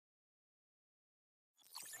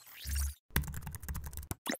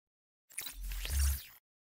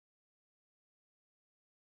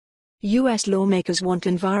U.S. lawmakers want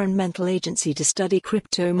environmental agency to study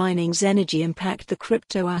crypto mining's energy impact. The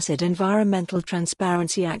Crypto Asset Environmental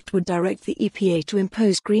Transparency Act would direct the EPA to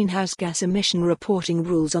impose greenhouse gas emission reporting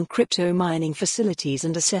rules on crypto mining facilities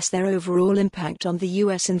and assess their overall impact on the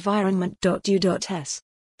U.S. environment. U.S.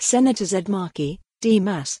 Senators Ed Markey, D.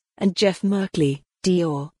 Mass, and Jeff Merkley,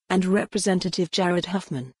 D.O., and Representative Jared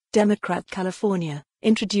Huffman, Democrat California,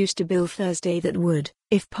 introduced a bill Thursday that would,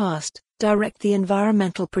 if passed, direct the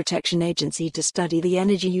Environmental Protection Agency to study the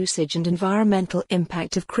energy usage and environmental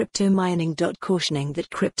impact of crypto mining. Cautioning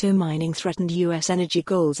that crypto mining threatened U.S. energy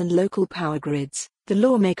goals and local power grids, the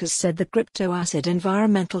lawmakers said the Crypto Asset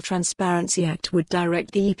Environmental Transparency Act would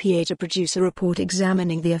direct the EPA to produce a report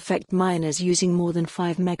examining the effect miners using more than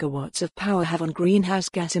 5 megawatts of power have on greenhouse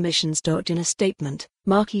gas emissions. In a statement,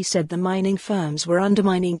 Markey said the mining firms were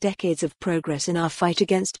undermining decades of progress in our fight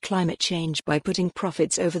against climate change by putting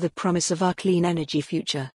profits over the promise of our clean energy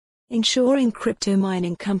future. Ensuring crypto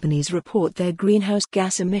mining companies report their greenhouse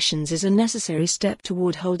gas emissions is a necessary step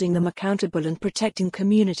toward holding them accountable and protecting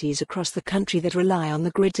communities across the country that rely on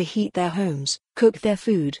the grid to heat their homes, cook their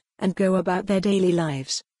food, and go about their daily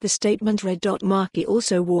lives, the statement read. Markey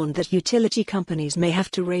also warned that utility companies may have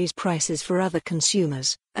to raise prices for other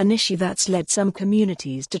consumers, an issue that's led some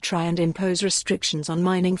communities to try and impose restrictions on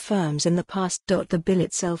mining firms in the past. The bill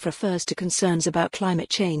itself refers to concerns about climate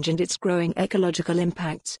change and its growing ecological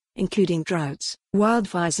impacts, including droughts,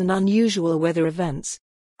 wildfires and unusual weather events.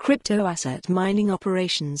 Crypto asset mining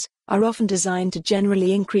operations are often designed to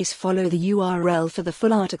generally increase. Follow the URL for the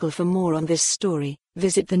full article. For more on this story,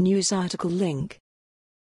 visit the news article link.